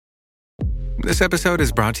This episode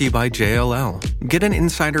is brought to you by JLL. Get an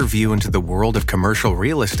insider view into the world of commercial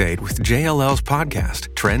real estate with JLL's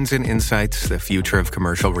podcast, Trends and Insights, the Future of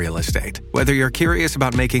Commercial Real Estate. Whether you're curious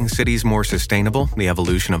about making cities more sustainable, the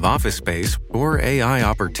evolution of office space, or AI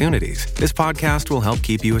opportunities, this podcast will help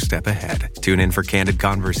keep you a step ahead. Tune in for candid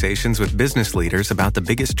conversations with business leaders about the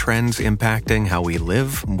biggest trends impacting how we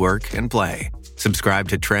live, work, and play. Subscribe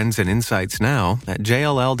to Trends and Insights now at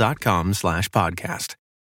jll.com/podcast.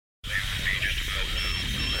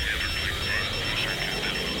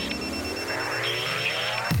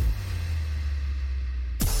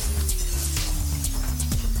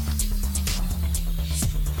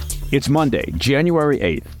 It's Monday, January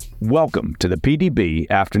 8th. Welcome to the PDB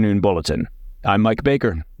Afternoon Bulletin. I'm Mike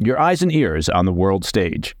Baker, your eyes and ears on the world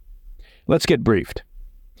stage. Let's get briefed.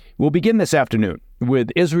 We'll begin this afternoon with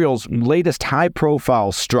Israel's latest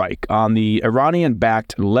high-profile strike on the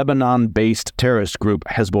Iranian-backed Lebanon-based terrorist group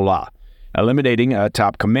Hezbollah, eliminating a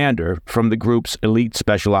top commander from the group's elite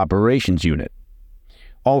special operations unit.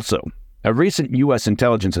 Also, a recent U.S.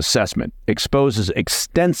 intelligence assessment exposes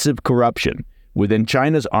extensive corruption within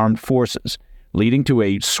China's armed forces, leading to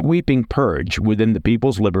a sweeping purge within the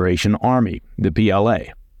People's Liberation Army, the PLA.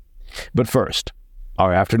 But first,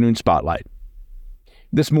 our afternoon spotlight.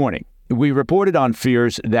 This morning, we reported on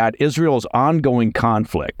fears that Israel's ongoing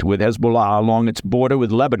conflict with Hezbollah along its border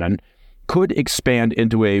with Lebanon could expand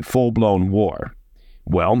into a full-blown war.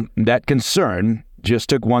 Well, that concern just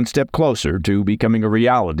took one step closer to becoming a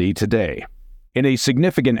reality today. In a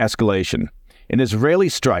significant escalation, an Israeli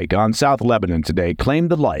strike on South Lebanon today claimed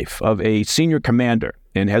the life of a senior commander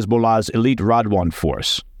in Hezbollah's elite Radwan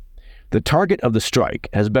force. The target of the strike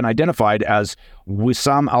has been identified as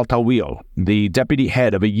Wissam al-Tawil, the deputy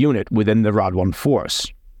head of a unit within the Radwan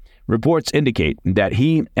force. Reports indicate that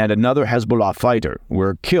he and another Hezbollah fighter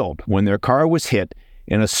were killed when their car was hit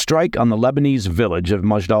in a strike on the Lebanese village of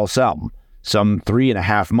Majd al-Salm, some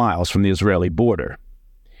 3.5 miles from the Israeli border.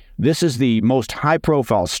 This is the most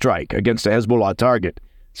high-profile strike against a Hezbollah target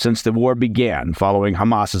since the war began following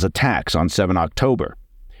Hamas's attacks on 7 October.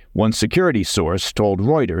 One security source told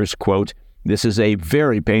Reuters, quote, "This is a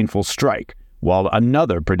very painful strike," while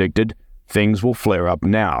another predicted, "Things will flare up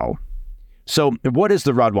now." So, what is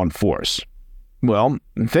the Radwan force? Well,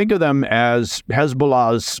 think of them as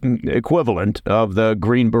Hezbollah's equivalent of the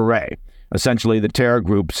Green Beret, essentially the terror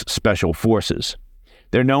group's special forces.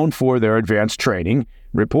 They're known for their advanced training,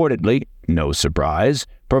 reportedly, no surprise,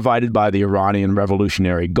 provided by the Iranian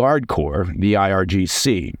Revolutionary Guard Corps, the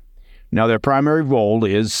IRGC. Now, their primary role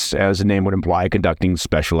is, as the name would imply, conducting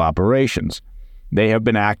special operations. They have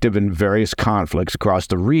been active in various conflicts across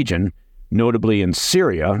the region, notably in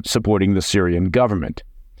Syria, supporting the Syrian government.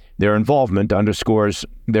 Their involvement underscores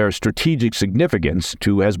their strategic significance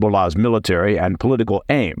to Hezbollah's military and political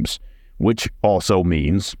aims, which also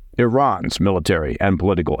means Iran's military and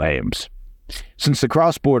political aims. Since the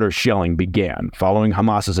cross-border shelling began following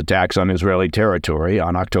Hamas's attacks on Israeli territory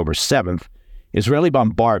on October 7th, Israeli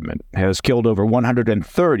bombardment has killed over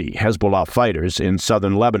 130 Hezbollah fighters in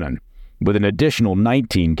southern Lebanon, with an additional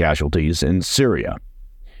 19 casualties in Syria.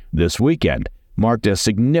 This weekend marked a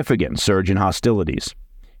significant surge in hostilities.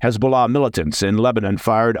 Hezbollah militants in Lebanon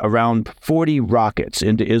fired around 40 rockets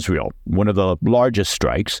into Israel, one of the largest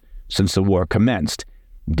strikes since the war commenced,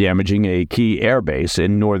 damaging a key airbase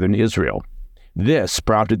in northern Israel. This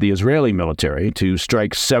prompted the Israeli military to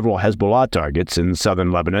strike several Hezbollah targets in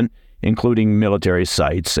southern Lebanon, including military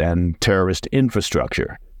sites and terrorist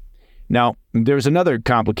infrastructure. Now, there's another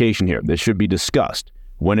complication here that should be discussed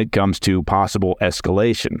when it comes to possible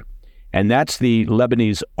escalation, and that's the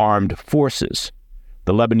Lebanese armed forces,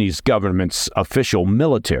 the Lebanese government's official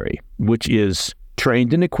military, which is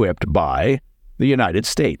trained and equipped by the United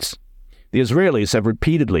States. The Israelis have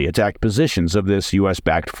repeatedly attacked positions of this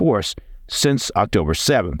U.S.-backed force since October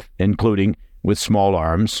 7th, including with small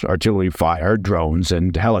arms, artillery fire, drones,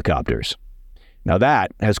 and helicopters. Now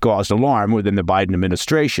that has caused alarm within the Biden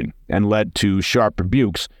administration and led to sharp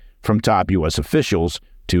rebukes from top U.S. officials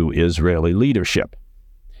to Israeli leadership.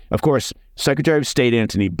 Of course, Secretary of State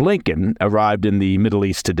Antony Blinken arrived in the Middle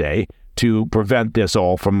East today to prevent this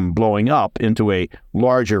all from blowing up into a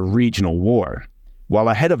larger regional war. While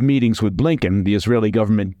ahead of meetings with Blinken, the Israeli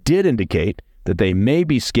government did indicate that they may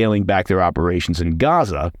be scaling back their operations in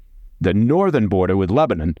Gaza, the northern border with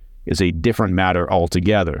Lebanon is a different matter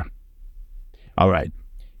altogether. All right,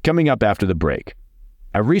 coming up after the break,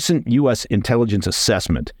 a recent U.S. intelligence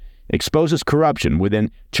assessment exposes corruption within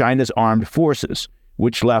China's armed forces,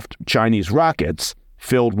 which left Chinese rockets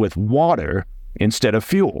filled with water instead of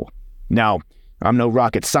fuel. Now, I'm no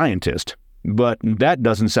rocket scientist, but that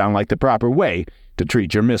doesn't sound like the proper way to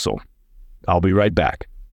treat your missile. I'll be right back.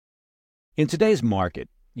 In today's market,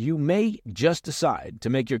 you may just decide to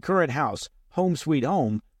make your current house home sweet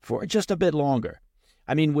home for just a bit longer.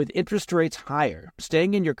 I mean, with interest rates higher,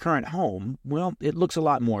 staying in your current home, well, it looks a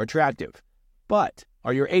lot more attractive. But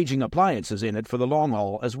are your aging appliances in it for the long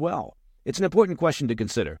haul as well? It's an important question to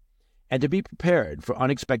consider. And to be prepared for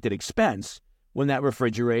unexpected expense when that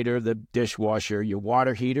refrigerator, the dishwasher, your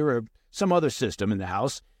water heater, or some other system in the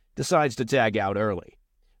house decides to tag out early.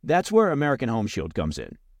 That's where American Home Shield comes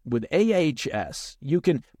in. With AHS, you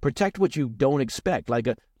can protect what you don't expect, like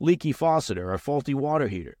a leaky faucet or a faulty water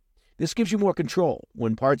heater. This gives you more control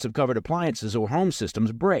when parts of covered appliances or home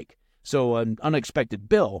systems break, so an unexpected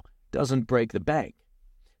bill doesn't break the bank.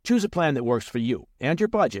 Choose a plan that works for you and your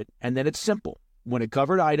budget, and then it's simple. When a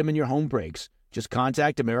covered item in your home breaks, just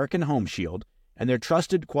contact American Home Shield, and their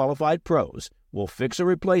trusted, qualified pros will fix or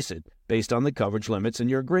replace it based on the coverage limits in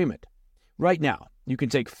your agreement. Right now, you can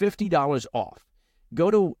take $50 off. Go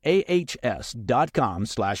to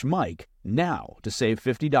ahs.com/Mike now to save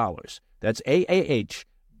 $50. That's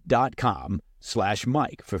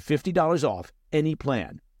AAH.com/Mike for $50 off any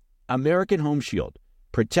plan. American Home Shield.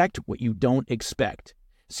 Protect what you don't expect.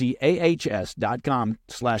 See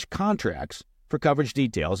ahs.com/contracts for coverage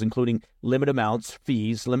details, including limit amounts,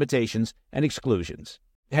 fees, limitations, and exclusions.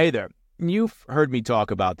 Hey there. You've heard me talk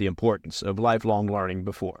about the importance of lifelong learning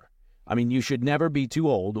before. I mean, you should never be too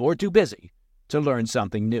old or too busy to learn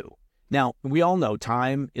something new. Now, we all know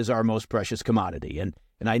time is our most precious commodity, and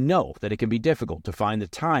I know that it can be difficult to find the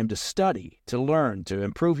time to study, to learn, to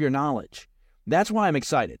improve your knowledge. That's why I'm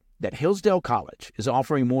excited that Hillsdale College is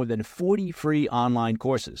offering more than 40 free online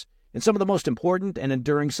courses in some of the most important and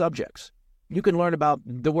enduring subjects. You can learn about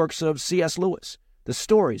the works of C.S. Lewis, the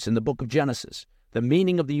stories in the book of Genesis, the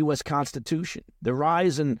meaning of the U.S. Constitution, the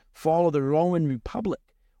rise and fall of the Roman Republic,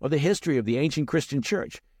 or the history of the ancient Christian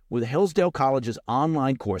church, with Hillsdale College's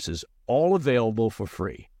online courses, all available for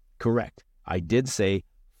free. Correct. I did say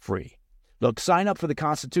free. Look, sign up for the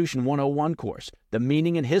Constitution 101 course, the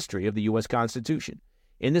meaning and history of the U.S. Constitution.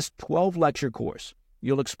 In this 12-lecture course,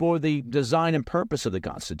 you'll explore the design and purpose of the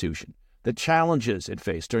Constitution, the challenges it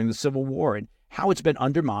faced during the Civil War, and how it's been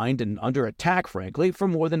undermined and under attack, frankly, for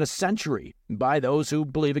more than a century by those who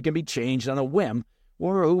believe it can be changed on a whim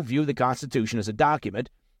or who view the Constitution as a document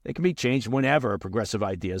that can be changed whenever progressive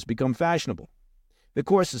ideas become fashionable. The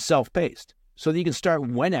course is self-paced, so that you can start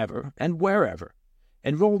whenever and wherever.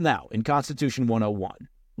 Enroll now in Constitution 101.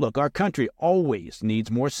 Look, our country always needs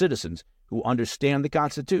more citizens who understand the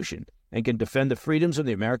Constitution and can defend the freedoms of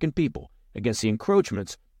the American people against the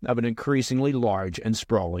encroachments of an increasingly large and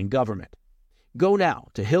sprawling government. Go now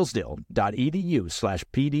to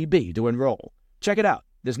hillsdale.edu/PDB to enroll. Check it out.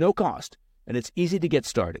 There's no cost, and it's easy to get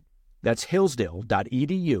started. That's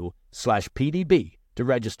hillsdale.edu/PDB to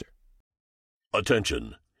register.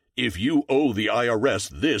 Attention. If you owe the IRS,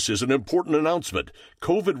 this is an important announcement.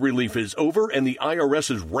 COVID relief is over and the IRS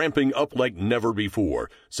is ramping up like never before,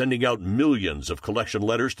 sending out millions of collection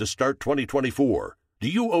letters to start 2024. Do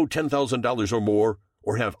you owe $10,000 or more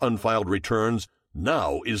or have unfiled returns?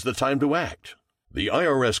 Now is the time to act. The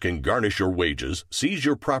IRS can garnish your wages, seize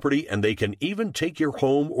your property, and they can even take your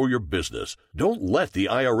home or your business. Don't let the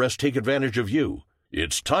IRS take advantage of you.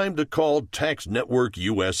 It's time to call Tax Network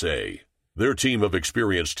USA. Their team of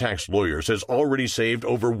experienced tax lawyers has already saved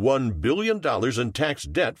over $1 billion in tax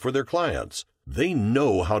debt for their clients. They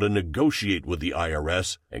know how to negotiate with the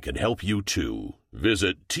IRS and can help you too.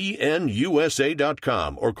 Visit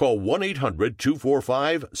tnusa.com or call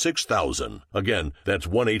 1-800-245-6000. Again, that's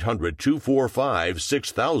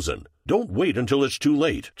 1-800-245-6000. Don't wait until it's too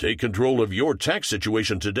late. Take control of your tax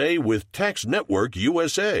situation today with Tax Network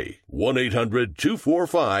USA.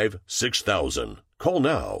 1-800-245-6000. Call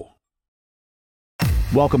now.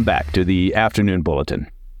 Welcome back to the Afternoon Bulletin.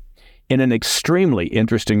 In an extremely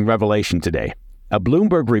interesting revelation today, a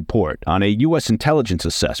Bloomberg report on a U.S. intelligence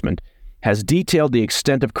assessment has detailed the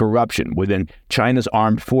extent of corruption within China's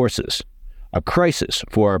armed forces, a crisis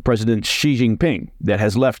for President Xi Jinping that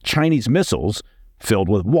has left Chinese missiles filled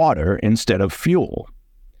with water instead of fuel.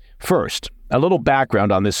 First, a little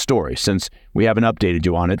background on this story, since we haven't updated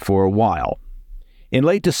you on it for a while. In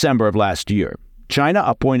late December of last year, China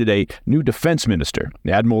appointed a new defense minister,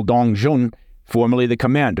 Admiral Dong Jun, formerly the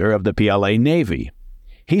commander of the PLA Navy.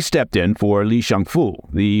 He stepped in for Li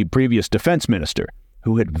Shangfu, the previous defense minister,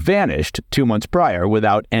 who had vanished 2 months prior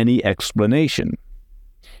without any explanation.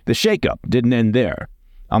 The shakeup didn't end there.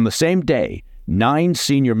 On the same day, 9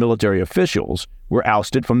 senior military officials were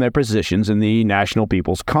ousted from their positions in the National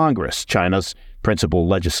People's Congress, China's principal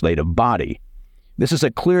legislative body. This is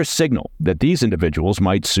a clear signal that these individuals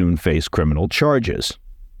might soon face criminal charges.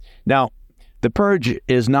 Now, The purge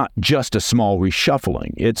is not just a small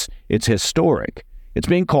reshuffling. It's historic. It's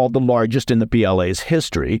being called the largest in the PLA's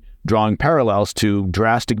history, drawing parallels to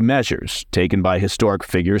drastic measures taken by historic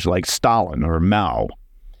figures like Stalin or Mao.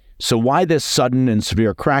 So why this sudden and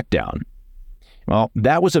severe crackdown? Well,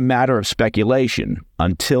 that was a matter of speculation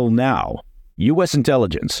until now. U.S.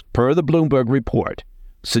 intelligence, per the Bloomberg report,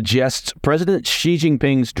 suggests President Xi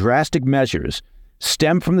Jinping's drastic measures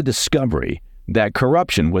stem from the discovery that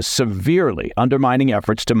corruption was severely undermining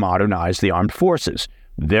efforts to modernize the armed forces,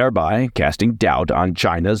 thereby casting doubt on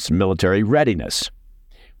China's military readiness.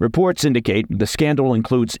 Reports indicate the scandal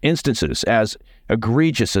includes instances as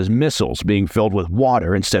egregious as missiles being filled with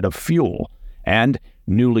water instead of fuel, and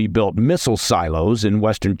newly built missile silos in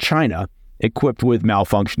western China equipped with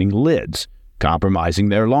malfunctioning lids, compromising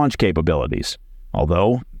their launch capabilities.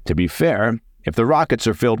 Although, to be fair, if the rockets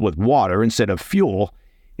are filled with water instead of fuel,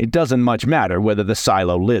 it doesn't much matter whether the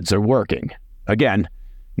silo lids are working. Again,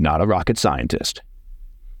 not a rocket scientist.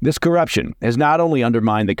 This corruption has not only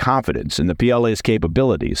undermined the confidence in the PLA's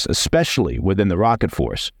capabilities, especially within the rocket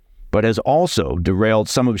force, but has also derailed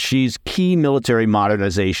some of Xi's key military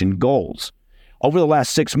modernization goals. Over the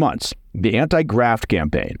last 6 months, the anti-graft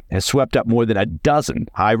campaign has swept up more than a dozen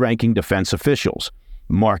high-ranking defense officials,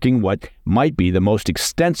 marking what might be the most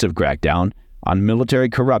extensive crackdown on military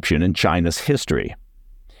corruption in China's history.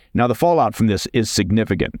 Now, the fallout from this is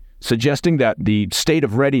significant, suggesting that the state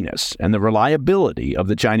of readiness and the reliability of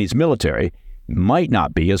the Chinese military might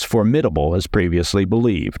not be as formidable as previously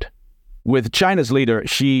believed. With China's leader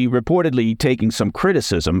Xi reportedly taking some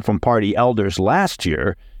criticism from party elders last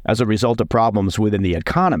year as a result of problems within the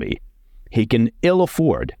economy, he can ill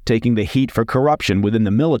afford taking the heat for corruption within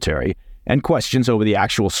the military and questions over the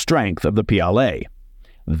actual strength of the PLA.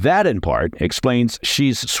 That, in part, explains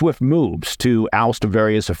Xi's swift moves to oust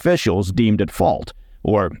various officials deemed at fault,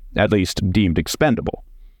 or at least deemed expendable.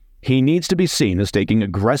 He needs to be seen as taking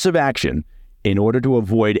aggressive action in order to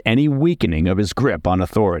avoid any weakening of his grip on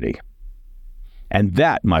authority. And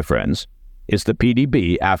that, my friends, is the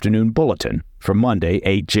PDB Afternoon Bulletin for Monday,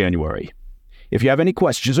 8 January. If you have any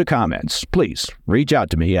questions or comments, please reach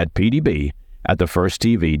out to me at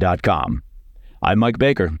pdb@thefirsttv.com. I'm Mike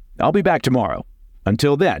Baker. I'll be back tomorrow.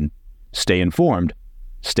 Until then, stay informed,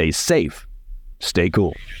 stay safe, stay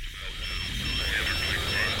cool.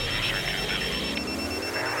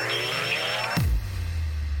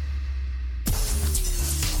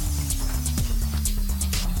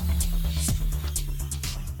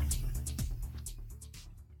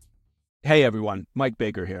 Hey everyone, Mike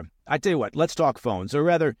Baker here. I tell you what, let's talk phones, or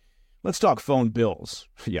rather, let's talk phone bills.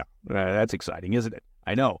 Yeah, that's exciting, isn't it?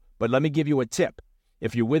 I know, but let me give you a tip.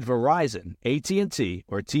 If you're with Verizon, AT&T,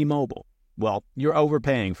 or T-Mobile, well, you're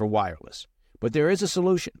overpaying for wireless. But there is a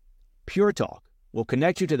solution. Pure Talk will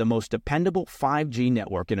connect you to the most dependable 5G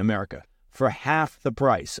network in America for half the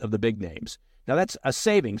price of the big names. Now that's a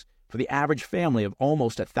savings for the average family of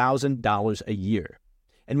almost $1,000 a year.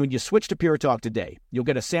 And when you switch to Pure Talk today, you'll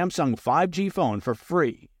get a Samsung 5G phone for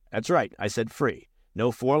free. That's right, I said free.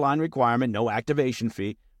 No 4-line requirement, no activation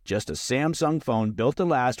fee. Just a Samsung phone built to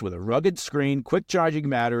last with a rugged screen, quick charging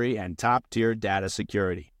battery, and top-tier data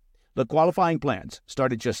security. The qualifying plans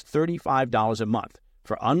start at just $35 a month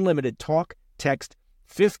for unlimited talk, text,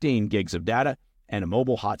 15 gigs of data, and a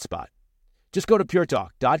mobile hotspot. Just go to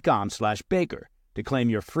puretalk.com/Baker to claim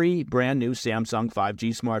your free brand new Samsung 5G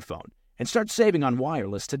smartphone and start saving on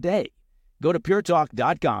wireless today. Go to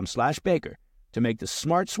puretalk.com/Baker to make the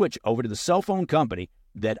smart switch over to the cell phone company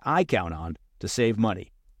that I count on to save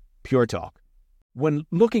money. Pure Talk. When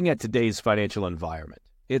looking at today's financial environment,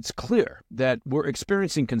 it's clear that we're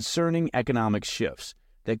experiencing concerning economic shifts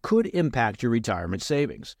that could impact your retirement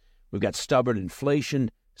savings. We've got stubborn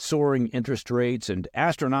inflation, soaring interest rates, and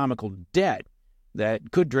astronomical debt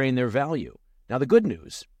that could drain their value. Now, the good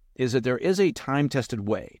news is that there is a time-tested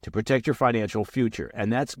way to protect your financial future,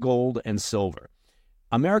 and that's gold and silver.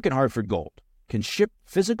 American Hartford Gold can ship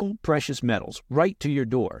physical precious metals right to your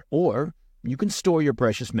door, or you can store your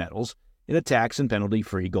precious metals in a tax and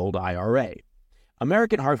penalty-free gold IRA.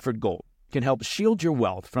 American Hartford Gold can help shield your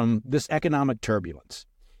wealth from this economic turbulence.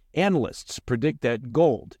 Analysts predict that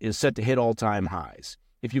gold is set to hit all-time highs.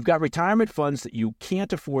 If you've got retirement funds that you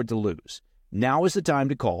can't afford to lose, now is the time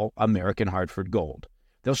to call American Hartford Gold.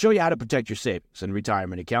 They'll show you how to protect your savings and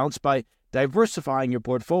retirement accounts by diversifying your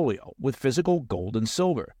portfolio with physical gold and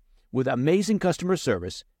silver, with amazing customer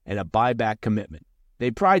service and a buyback commitment.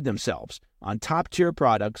 They pride themselves on top-tier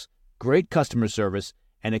products, great customer service,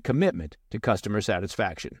 and a commitment to customer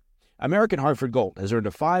satisfaction. American Hartford Gold has earned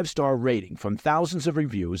a 5-star rating from thousands of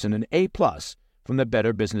reviews and an A+ from the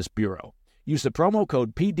Better Business Bureau. Use the promo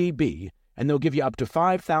code PDB and they'll give you up to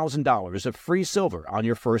 $5,000 of free silver on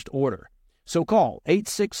your first order. So call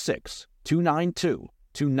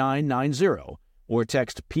 866-292-2990 or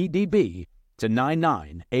text PDB to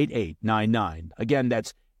 998899. Again,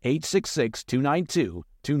 that's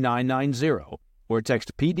 866-292-2990 or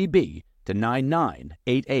text PDB to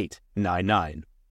 998899.